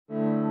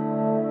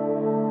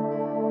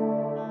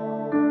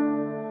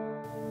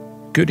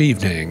Good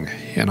evening,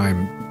 and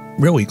I'm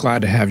really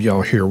glad to have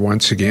y'all here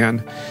once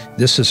again.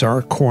 This is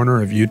our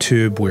corner of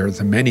YouTube where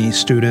the many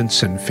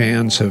students and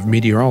fans of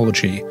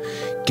meteorology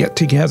get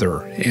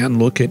together and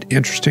look at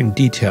interesting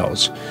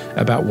details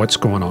about what's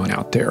going on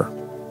out there.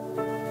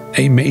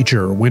 A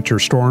major winter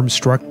storm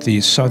struck the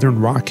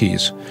southern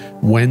Rockies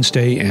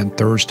Wednesday and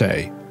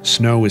Thursday.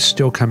 Snow is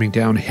still coming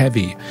down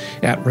heavy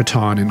at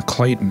Raton and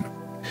Clayton.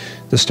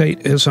 The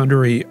state is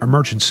under an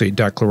emergency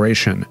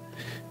declaration.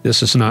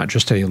 This is not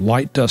just a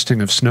light dusting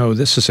of snow,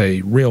 this is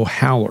a real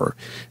howler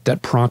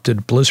that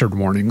prompted blizzard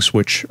warnings,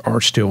 which are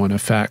still in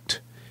effect.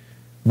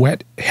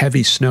 Wet,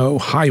 heavy snow,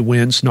 high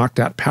winds knocked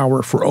out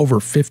power for over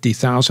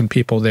 50,000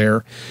 people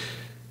there,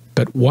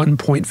 but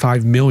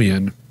 1.5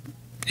 million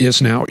is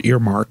now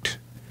earmarked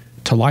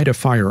to light a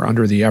fire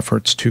under the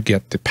efforts to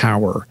get the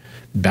power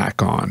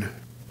back on.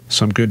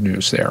 Some good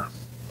news there.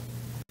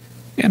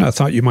 And I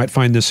thought you might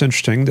find this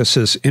interesting. This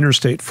is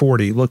Interstate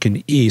 40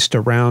 looking east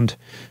around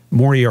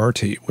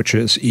Moriarty, which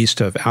is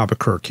east of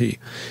Albuquerque.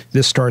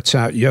 This starts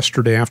out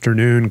yesterday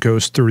afternoon,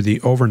 goes through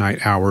the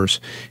overnight hours,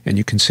 and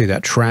you can see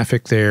that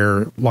traffic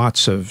there,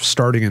 lots of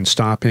starting and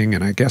stopping,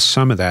 and I guess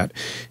some of that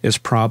is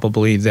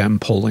probably them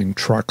pulling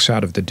trucks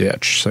out of the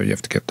ditch. So you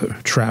have to get the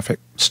traffic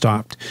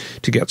stopped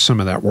to get some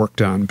of that work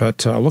done.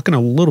 But looking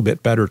a little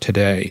bit better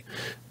today,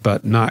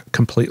 but not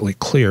completely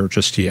clear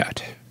just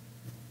yet.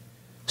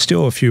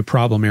 Still a few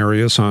problem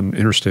areas on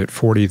Interstate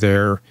 40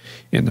 there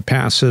in the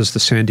passes, the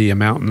Sandia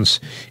Mountains,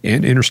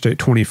 and Interstate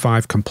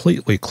 25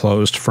 completely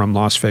closed from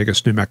Las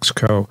Vegas, New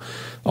Mexico,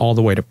 all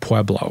the way to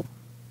Pueblo.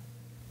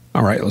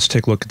 All right, let's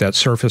take a look at that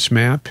surface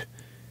map.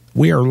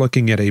 We are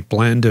looking at a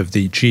blend of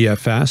the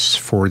GFS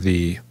for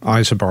the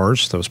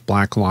isobars, those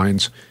black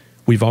lines.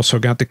 We've also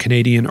got the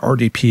Canadian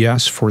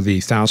RDPS for the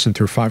 1,000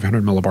 through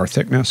 500 millibar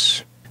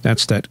thickness.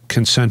 That's that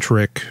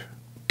concentric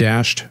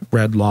dashed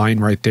red line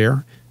right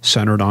there,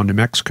 centered on New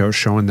Mexico,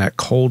 showing that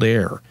cold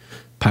air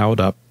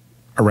piled up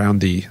around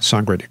the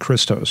Sangre de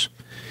Cristos.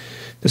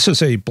 This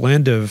is a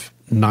blend of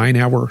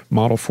 9-hour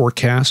model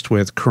forecast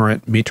with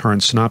current METAR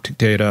and synoptic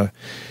data,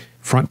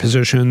 front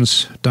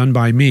positions done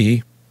by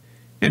me.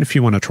 And if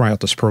you want to try out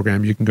this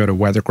program, you can go to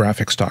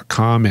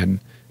weathergraphics.com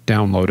and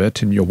download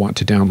it, and you'll want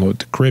to download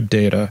the grid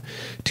data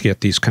to get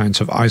these kinds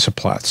of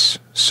isoplots.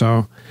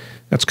 So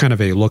that's kind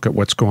of a look at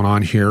what's going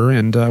on here,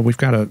 and we've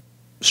got a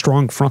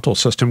strong frontal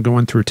system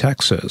going through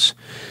Texas.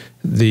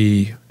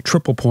 The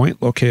triple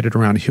point located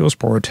around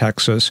Hillsboro,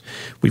 Texas.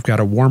 We've got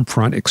a warm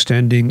front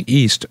extending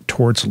east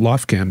towards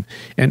Lufkin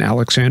and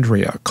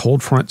Alexandria,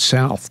 cold front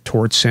south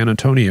towards San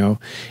Antonio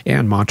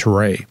and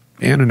Monterey,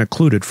 and an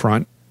occluded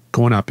front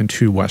going up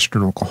into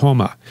western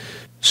Oklahoma.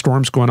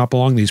 Storms going up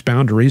along these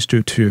boundaries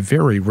due to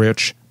very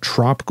rich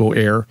tropical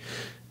air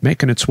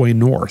making its way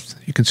north.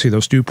 You can see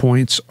those dew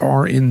points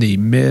are in the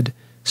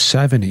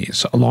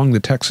mid-70s along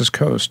the Texas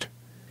coast,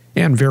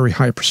 and very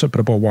high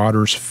precipitable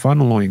waters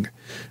funneling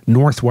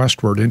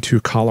northwestward into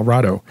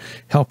Colorado,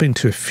 helping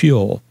to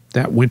fuel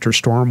that winter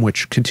storm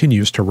which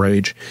continues to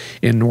rage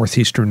in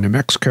northeastern New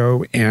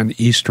Mexico and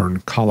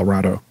eastern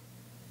Colorado.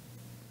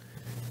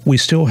 We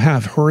still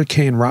have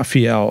Hurricane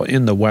Rafael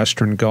in the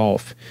western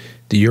Gulf.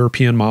 The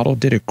European model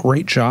did a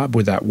great job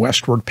with that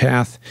westward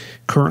path.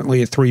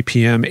 Currently at 3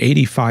 p.m.,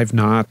 85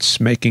 knots,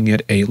 making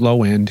it a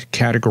low-end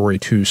Category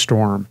 2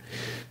 storm.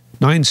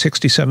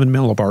 967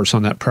 millibars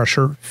on that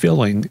pressure,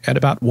 filling at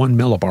about 1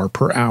 millibar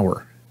per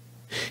hour.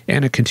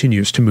 And it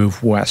continues to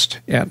move west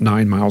at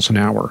 9 miles an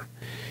hour.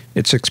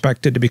 It's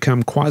expected to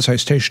become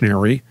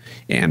quasi-stationary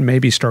and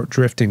maybe start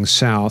drifting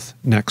south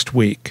next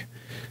week.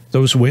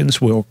 Those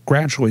winds will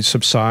gradually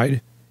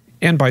subside,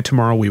 and by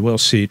tomorrow we will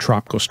see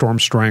tropical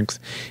storm strength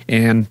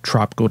and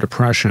tropical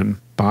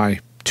depression by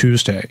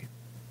Tuesday.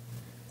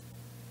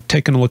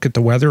 Taking a look at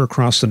the weather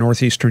across the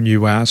northeastern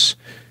U.S.,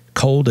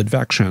 cold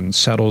advection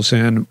settles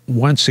in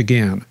once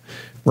again,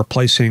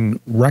 replacing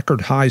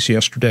record highs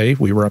yesterday.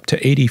 We were up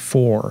to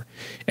 84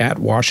 at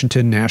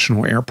Washington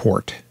National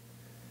Airport.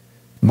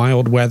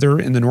 Mild weather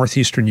in the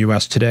northeastern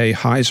U.S. today.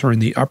 Highs are in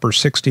the upper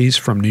 60s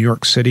from New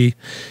York City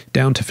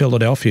down to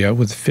Philadelphia,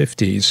 with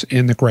 50s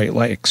in the Great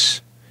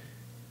Lakes.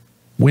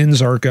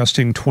 Winds are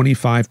gusting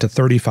 25 to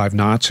 35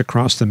 knots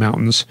across the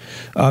mountains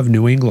of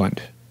New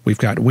England. We've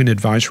got wind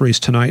advisories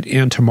tonight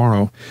and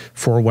tomorrow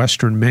for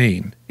western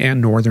Maine and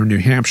northern New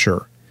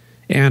Hampshire,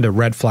 and a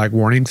red flag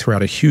warning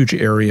throughout a huge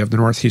area of the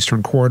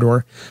northeastern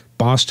corridor: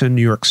 Boston,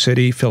 New York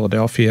City,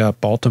 Philadelphia,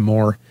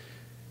 Baltimore,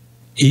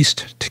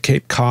 east to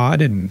Cape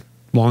Cod and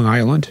Long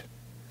Island,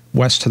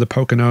 west to the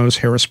Poconos,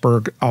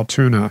 Harrisburg,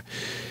 Altoona.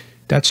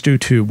 That's due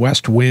to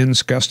west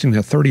winds gusting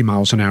to 30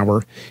 miles an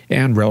hour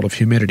and relative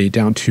humidity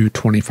down to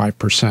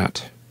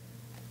 25%.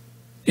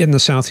 In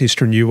the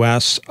southeastern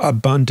U.S.,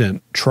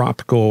 abundant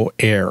tropical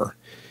air.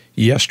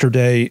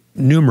 Yesterday,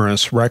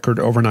 numerous record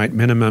overnight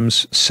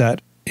minimums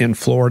set in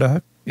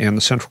Florida and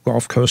the Central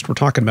Gulf Coast. We're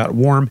talking about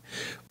warm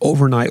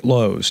overnight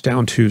lows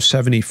down to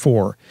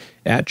 74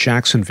 at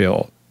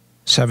Jacksonville,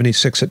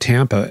 76 at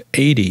Tampa,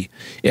 80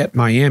 at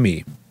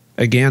Miami.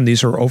 Again,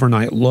 these are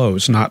overnight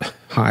lows, not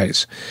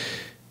highs.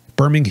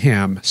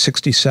 Birmingham,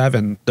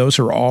 67. Those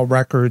are all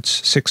records.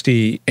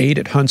 68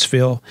 at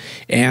Huntsville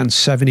and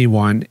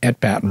 71 at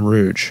Baton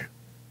Rouge.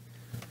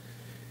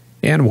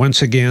 And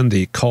once again,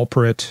 the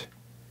culprit,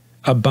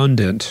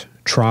 abundant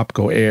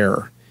tropical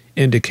air,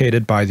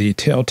 indicated by the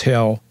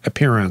telltale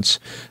appearance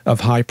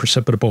of high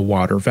precipitable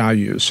water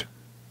values.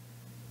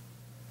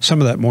 Some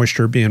of that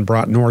moisture being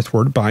brought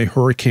northward by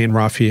Hurricane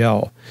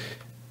Rafael,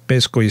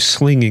 basically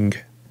slinging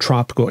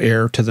tropical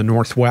air to the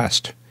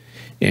northwest.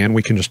 And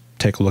we can just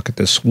take a look at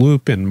this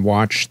loop and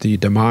watch the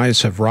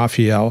demise of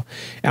Rafael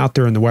out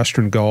there in the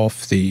western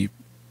Gulf. The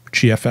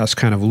GFS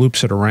kind of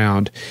loops it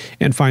around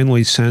and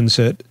finally sends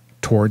it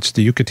towards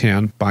the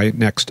Yucatan by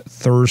next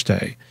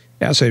Thursday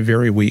as a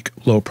very weak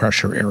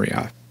low-pressure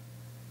area.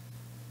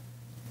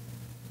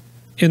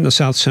 In the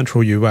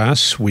south-central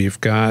U.S., we've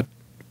got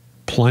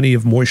plenty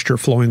of moisture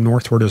flowing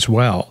northward as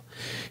well.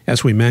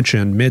 As we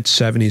mentioned,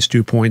 mid-70s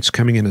dew points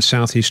coming into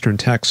southeastern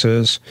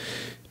Texas.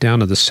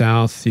 Down to the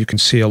south, you can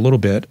see a little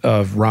bit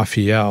of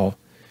Rafael.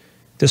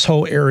 This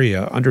whole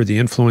area under the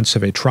influence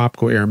of a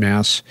tropical air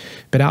mass,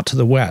 but out to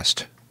the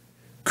west,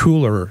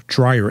 cooler,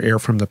 drier air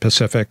from the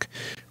Pacific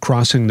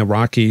crossing the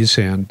Rockies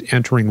and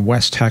entering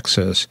West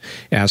Texas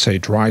as a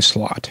dry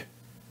slot.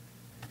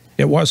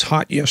 It was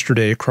hot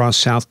yesterday across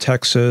South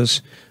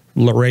Texas.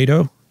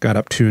 Laredo got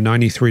up to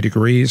 93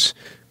 degrees.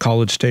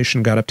 College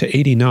Station got up to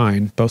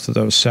 89. Both of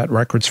those set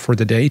records for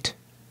the date.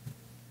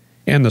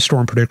 And the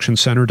Storm Prediction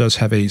Center does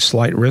have a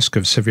slight risk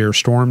of severe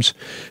storms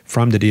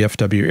from the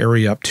DFW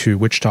area up to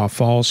Wichita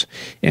Falls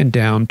and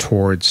down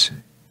towards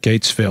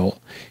Gatesville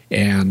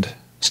and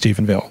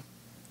Stephenville.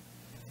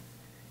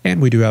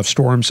 And we do have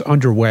storms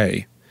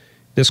underway.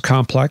 This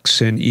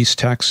complex in East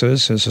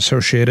Texas is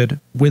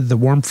associated with the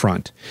warm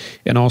front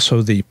and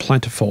also the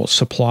plentiful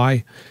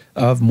supply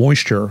of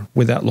moisture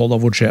with that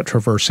low-level jet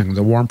traversing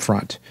the warm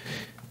front.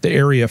 The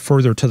area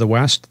further to the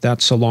west,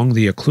 that's along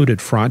the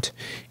occluded front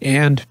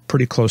and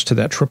pretty close to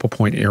that triple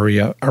point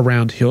area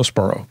around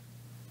Hillsborough.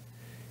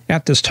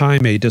 At this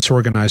time, a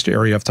disorganized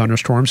area of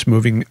thunderstorms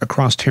moving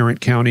across Tarrant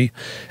County,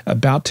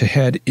 about to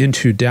head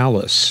into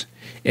Dallas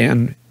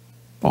and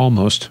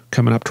almost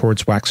coming up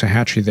towards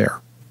Waxahachie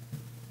there.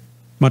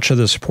 Much of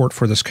the support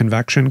for this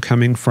convection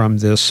coming from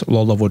this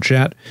low-level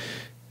jet.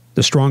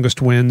 The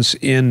strongest winds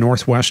in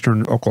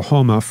northwestern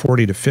Oklahoma,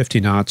 40 to 50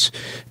 knots,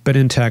 but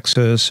in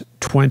Texas,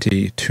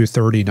 20 to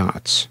 30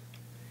 knots.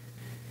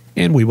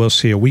 And we will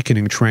see a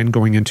weakening trend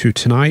going into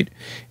tonight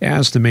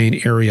as the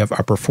main area of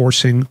upper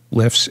forcing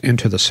lifts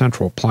into the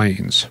central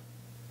plains.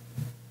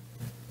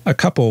 A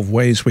couple of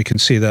ways we can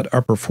see that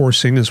upper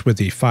forcing is with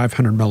the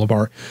 500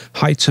 millibar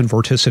heights and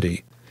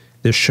vorticity.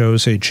 This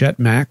shows a jet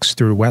max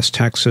through West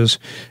Texas,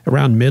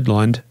 around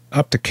Midland,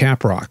 up to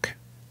Caprock.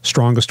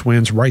 Strongest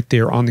winds right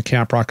there on the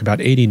Caprock, about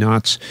 80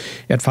 knots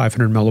at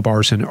 500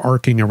 millibars and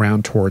arcing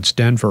around towards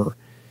Denver.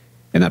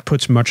 And that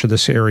puts much of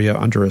this area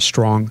under a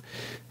strong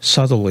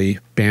southerly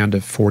band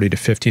of 40 to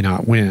 50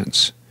 knot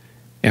winds.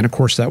 And of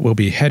course that will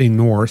be heading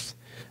north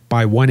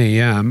by 1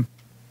 a.m.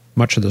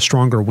 Much of the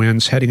stronger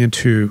winds heading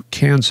into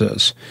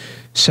Kansas.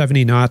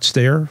 70 knots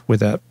there with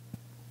that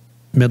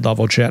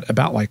mid-level jet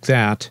about like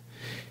that.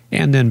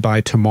 And then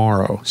by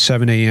tomorrow,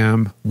 7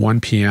 a.m., 1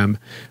 p.m.,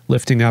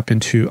 lifting up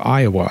into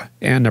Iowa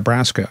and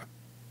Nebraska.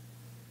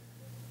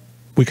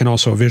 We can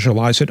also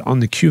visualize it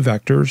on the Q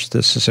vectors.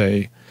 This is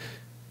a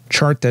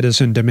chart that is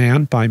in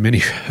demand by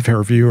many of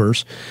our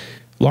viewers.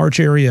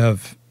 Large area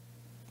of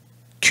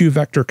Q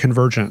vector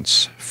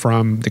convergence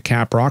from the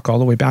Caprock all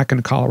the way back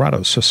into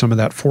Colorado. So some of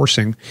that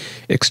forcing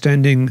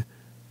extending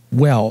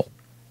well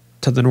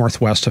to the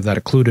northwest of that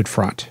occluded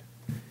front.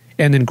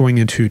 And then going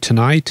into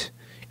tonight,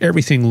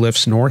 everything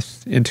lifts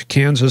north into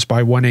Kansas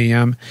by 1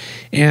 a.m.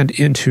 and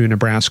into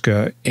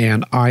Nebraska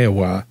and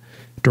Iowa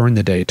during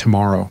the day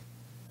tomorrow.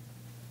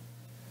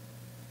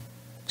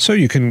 So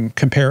you can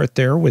compare it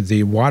there with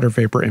the water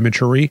vapor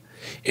imagery,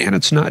 and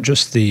it's not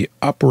just the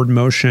upward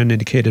motion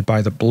indicated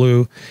by the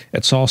blue,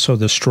 it's also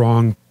the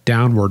strong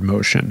downward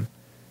motion.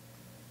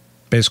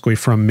 Basically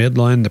from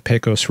Midland, the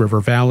Pecos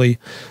River Valley,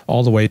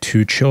 all the way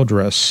to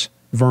Childress,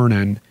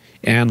 Vernon,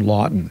 and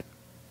Lawton.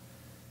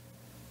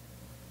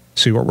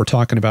 See what we're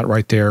talking about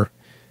right there?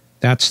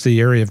 That's the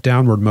area of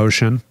downward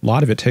motion, a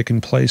lot of it taking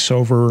place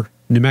over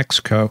New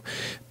Mexico,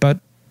 but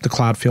the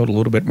cloud field a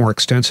little bit more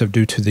extensive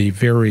due to the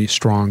very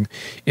strong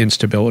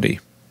instability.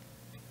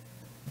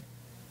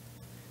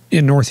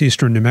 In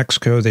northeastern New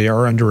Mexico, they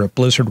are under a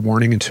blizzard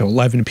warning until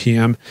 11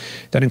 p.m.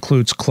 That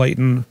includes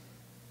Clayton,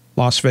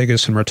 Las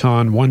Vegas, and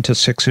Raton. 1 to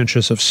 6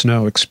 inches of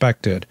snow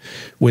expected,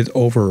 with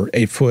over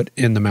a foot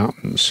in the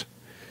mountains.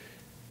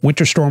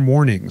 Winter storm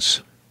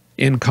warnings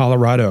in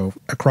Colorado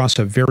across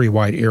a very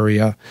wide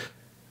area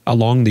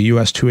along the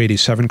US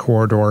 287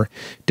 corridor,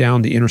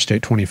 down the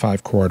Interstate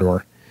 25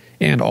 corridor,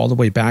 and all the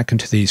way back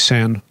into the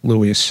San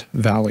Luis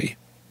Valley.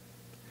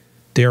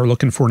 They are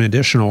looking for an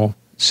additional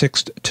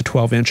 6 to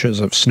 12 inches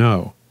of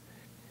snow.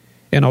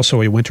 And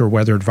also a winter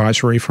weather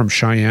advisory from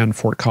Cheyenne,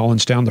 Fort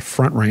Collins down the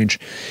Front Range,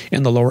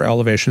 in the lower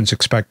elevations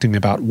expecting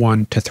about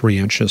 1 to 3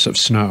 inches of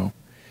snow.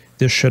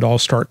 This should all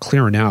start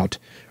clearing out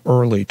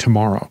early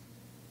tomorrow.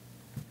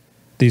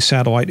 The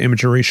satellite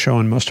imagery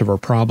showing most of our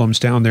problems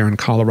down there in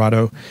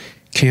Colorado,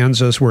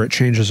 Kansas, where it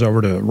changes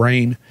over to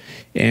rain.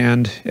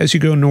 And as you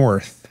go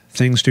north,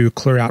 things do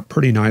clear out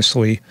pretty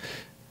nicely.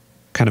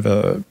 Kind of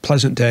a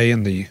pleasant day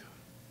in the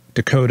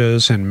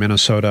Dakotas and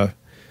Minnesota.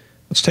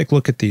 Let's take a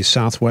look at the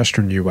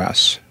southwestern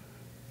U.S.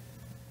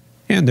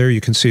 And there you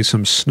can see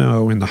some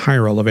snow in the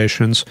higher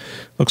elevations.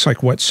 Looks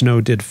like wet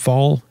snow did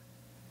fall.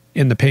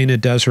 In the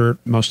Painted Desert,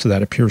 most of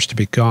that appears to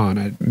be gone.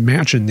 I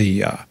imagine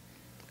the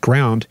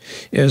ground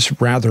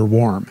is rather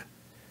warm.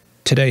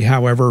 Today,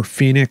 however,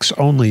 Phoenix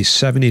only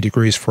 70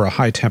 degrees for a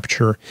high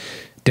temperature,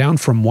 down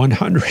from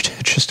 100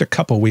 just a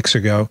couple weeks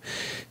ago.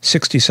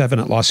 67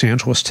 at Los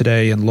Angeles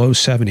today and low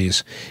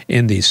 70s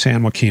in the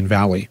San Joaquin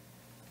Valley.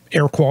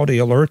 Air quality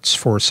alerts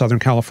for Southern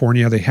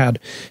California. They had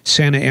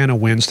Santa Ana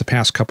winds the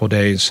past couple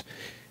days.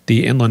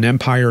 The Inland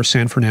Empire,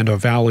 San Fernando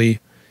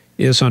Valley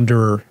is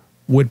under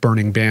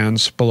wood-burning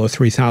bans below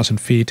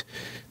 3,000 feet.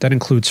 That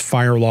includes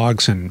fire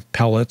logs and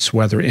pellets,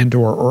 whether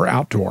indoor or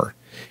outdoor.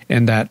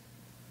 And that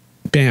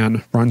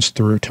ban runs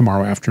through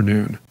tomorrow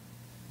afternoon.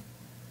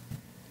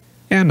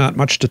 And not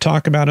much to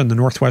talk about in the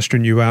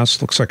northwestern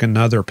U.S. Looks like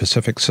another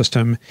Pacific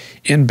system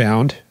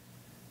inbound.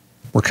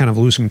 We're kind of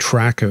losing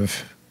track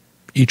of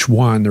each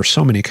one. There's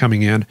so many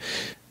coming in.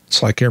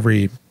 It's like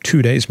every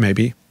 2 days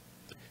maybe.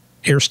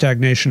 Air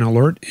stagnation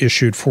alert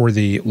issued for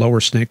the lower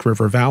Snake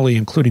River Valley,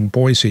 including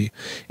Boise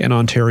in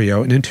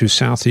Ontario and into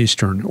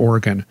southeastern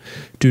Oregon,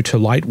 due to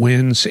light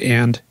winds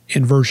and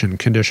inversion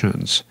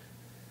conditions.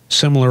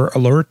 Similar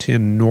alert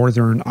in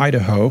northern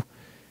Idaho.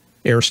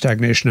 Air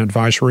stagnation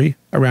advisory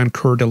around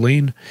Coeur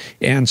d'Alene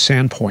and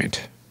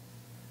Sandpoint.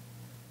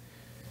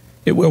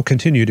 It will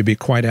continue to be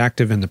quite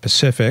active in the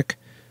Pacific.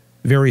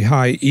 Very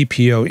high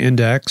EPO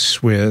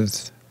index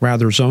with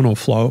rather zonal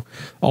flow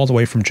all the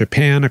way from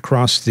Japan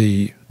across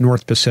the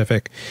North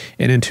Pacific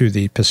and into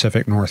the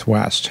Pacific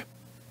Northwest.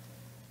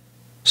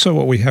 So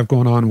what we have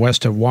going on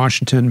west of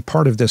Washington,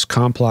 part of this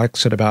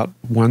complex at about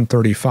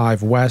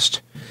 135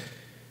 west.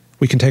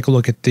 We can take a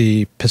look at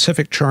the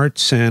Pacific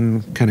charts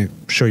and kind of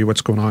show you what's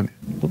going on.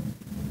 A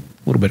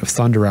little bit of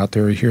thunder out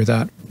there, you hear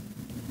that?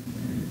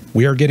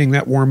 We are getting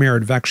that warm air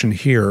advection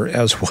here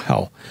as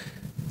well.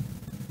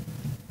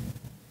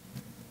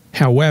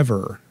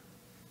 However,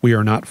 we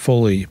are not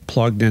fully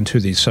plugged into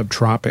the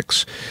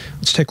subtropics.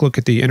 Let's take a look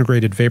at the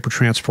integrated vapor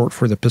transport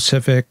for the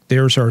Pacific.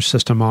 There's our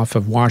system off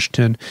of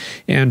Washington,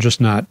 and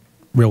just not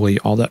really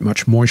all that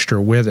much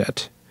moisture with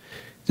it.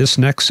 This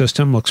next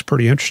system looks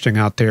pretty interesting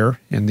out there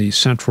in the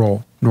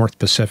central North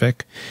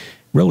Pacific.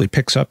 Really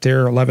picks up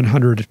there,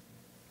 1,100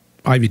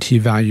 IVT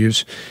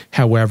values.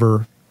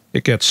 However,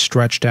 it gets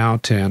stretched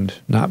out and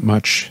not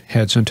much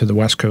heads into the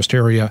West Coast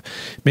area.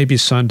 Maybe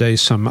Sunday,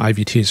 some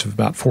IVTs of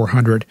about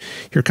 400.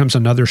 Here comes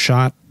another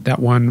shot. That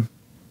one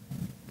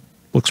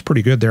looks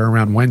pretty good there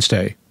around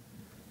Wednesday.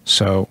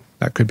 So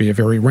that could be a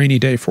very rainy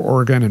day for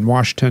Oregon and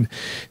Washington.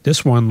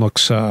 This one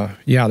looks,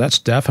 yeah, that's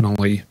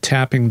definitely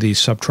tapping the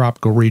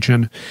subtropical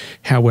region.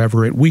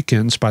 However, it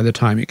weakens by the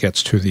time it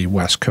gets to the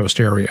West Coast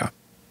area.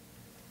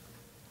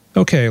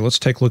 Okay, let's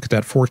take a look at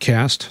that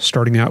forecast,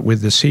 starting out with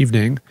this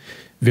evening.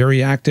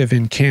 Very active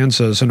in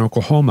Kansas and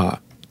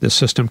Oklahoma. This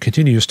system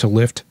continues to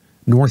lift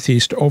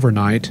northeast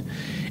overnight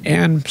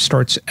and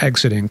starts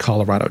exiting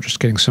Colorado,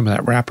 just getting some of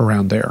that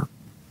wraparound there.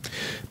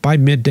 By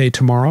midday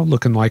tomorrow,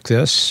 looking like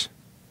this.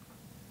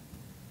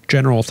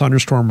 General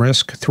thunderstorm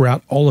risk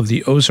throughout all of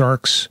the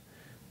Ozarks,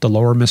 the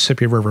lower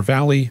Mississippi River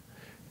Valley,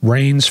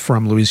 rains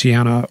from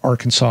Louisiana,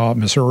 Arkansas,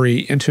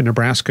 Missouri, into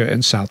Nebraska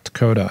and South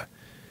Dakota.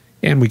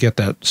 And we get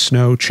that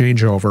snow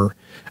changeover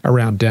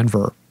around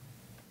Denver.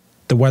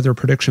 The Weather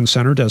Prediction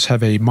Center does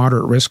have a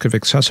moderate risk of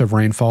excessive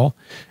rainfall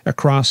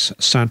across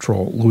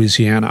central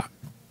Louisiana.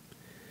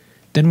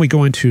 Then we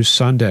go into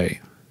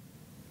Sunday.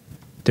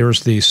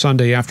 There's the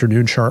Sunday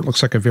afternoon chart.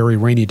 Looks like a very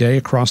rainy day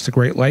across the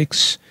Great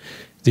Lakes,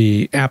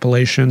 the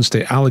Appalachians,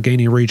 the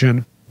Allegheny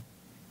region.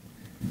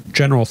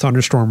 General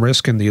thunderstorm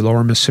risk in the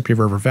lower Mississippi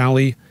River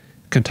Valley,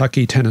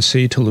 Kentucky,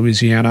 Tennessee to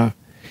Louisiana,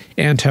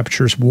 and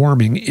temperatures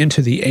warming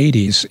into the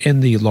 80s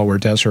in the lower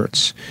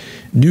deserts.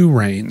 New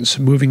rains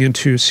moving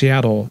into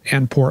Seattle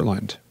and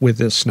Portland with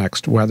this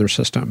next weather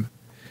system.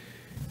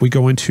 We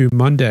go into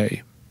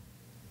Monday.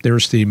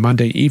 There's the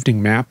Monday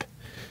evening map.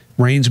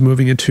 Rains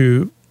moving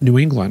into New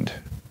England,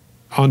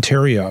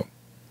 Ontario,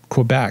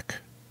 Quebec.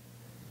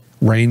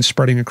 Rain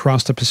spreading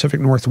across the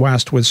Pacific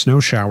Northwest with snow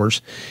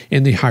showers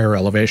in the higher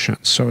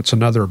elevations. So it's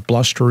another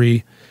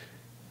blustery,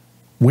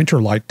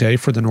 winter-like day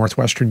for the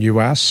northwestern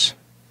U.S.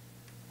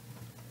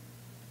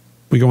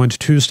 We go into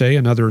Tuesday,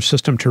 another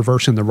system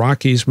traversing the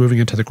Rockies, moving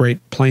into the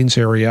Great Plains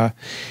area,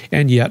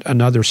 and yet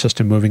another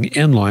system moving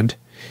inland.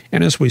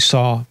 And as we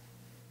saw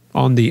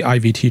on the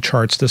IVT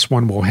charts, this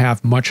one will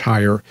have much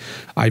higher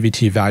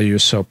IVT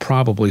values, so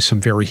probably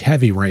some very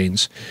heavy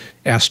rains.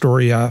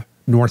 Astoria,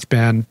 North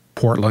Bend,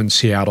 Portland,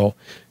 Seattle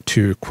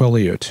to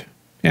Quileute.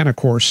 And of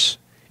course,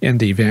 in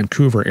the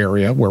Vancouver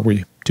area, where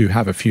we do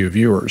have a few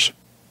viewers.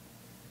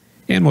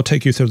 And we'll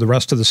take you through the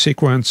rest of the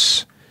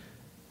sequence.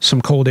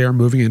 Some cold air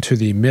moving into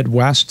the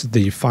Midwest,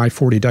 the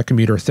 540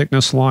 decameter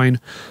thickness line,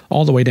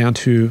 all the way down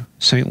to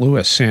St.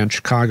 Louis and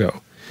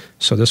Chicago.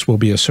 So this will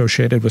be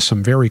associated with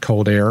some very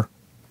cold air.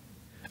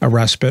 A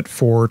respite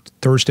for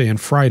Thursday and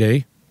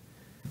Friday.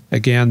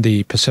 Again,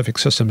 the Pacific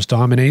systems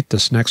dominate.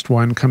 This next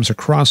one comes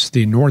across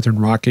the northern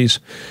Rockies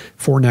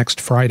for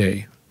next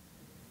Friday.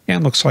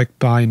 And looks like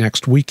by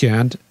next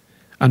weekend,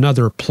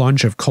 another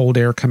plunge of cold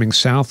air coming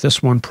south.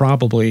 This one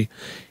probably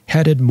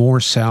headed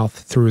more south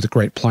through the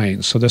Great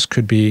Plains. So this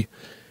could be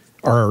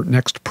our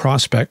next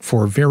prospect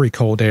for very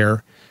cold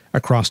air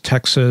across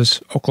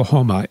Texas,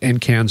 Oklahoma,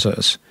 and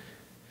Kansas.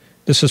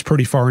 This is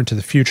pretty far into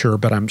the future,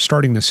 but I'm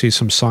starting to see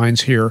some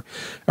signs here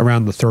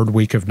around the third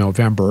week of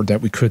November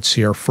that we could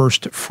see our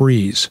first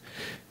freeze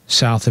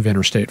south of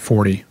Interstate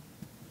 40.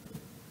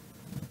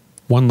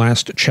 One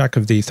last check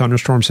of the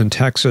thunderstorms in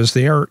Texas.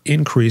 They are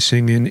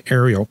increasing in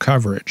aerial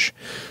coverage,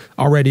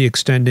 already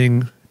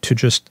extending to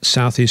just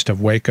southeast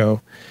of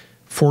Waco.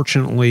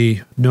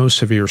 Fortunately, no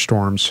severe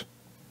storms.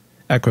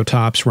 Echo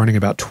tops running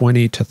about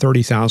 20 to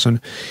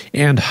 30,000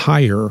 and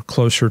higher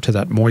closer to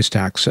that moist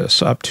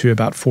axis, up to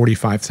about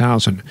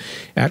 45,000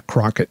 at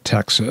Crockett,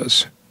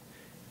 Texas.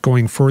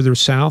 Going further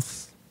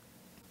south,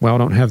 well, I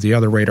don't have the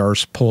other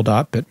radars pulled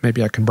up, but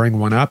maybe I can bring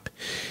one up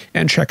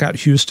and check out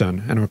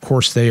Houston. And of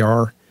course, they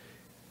are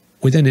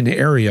within an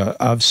area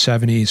of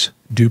 70s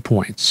dew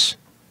points.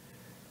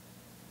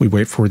 We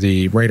wait for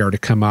the radar to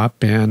come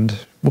up,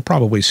 and we'll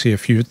probably see a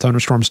few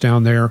thunderstorms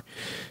down there.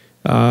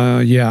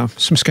 Yeah,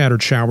 some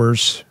scattered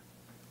showers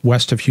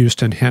west of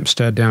Houston,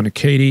 Hempstead down to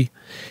Katy,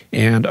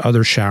 and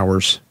other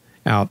showers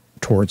out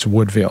towards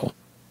Woodville.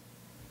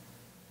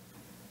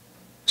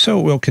 So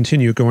we'll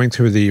continue going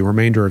through the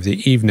remainder of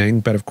the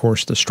evening, but of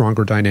course the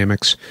stronger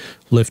dynamics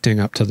lifting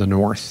up to the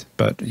north.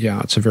 But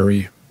yeah, it's a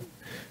very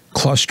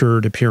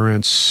clustered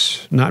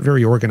appearance, not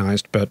very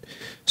organized, but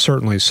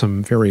certainly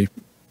some very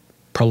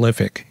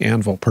prolific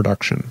anvil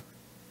production.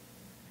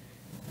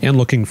 And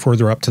looking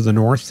further up to the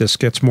north, this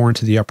gets more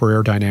into the upper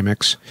air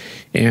dynamics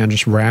and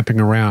just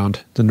wrapping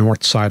around the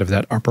north side of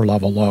that upper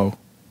level low.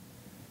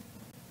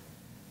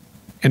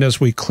 And as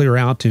we clear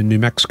out in New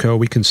Mexico,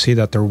 we can see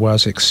that there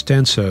was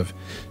extensive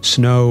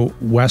snow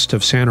west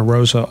of Santa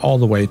Rosa all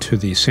the way to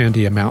the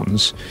Sandia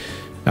Mountains.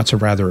 That's a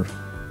rather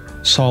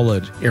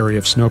solid area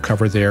of snow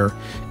cover there,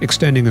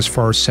 extending as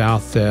far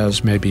south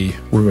as maybe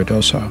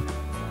Ruidoso.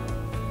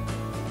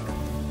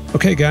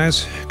 Okay,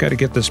 guys, got to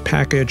get this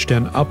packaged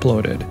and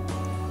uploaded.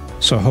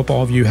 So I hope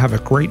all of you have a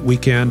great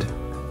weekend.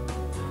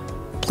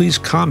 Please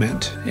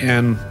comment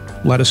and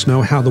let us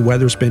know how the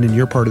weather's been in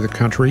your part of the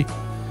country.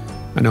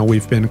 I know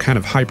we've been kind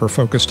of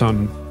hyper-focused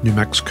on New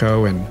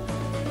Mexico and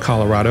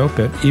Colorado,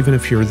 but even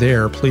if you're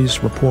there,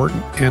 please report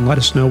and let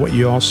us know what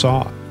you all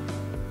saw.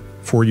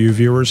 For you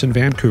viewers in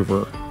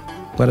Vancouver,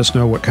 let us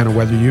know what kind of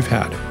weather you've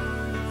had.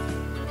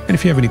 And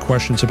if you have any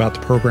questions about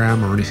the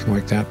program or anything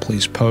like that,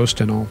 please post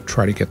and I'll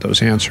try to get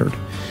those answered.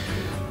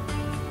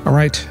 All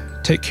right.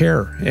 Take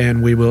care,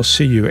 and we will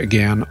see you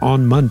again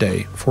on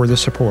Monday for the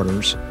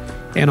supporters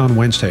and on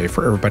Wednesday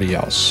for everybody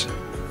else.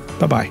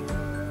 Bye-bye.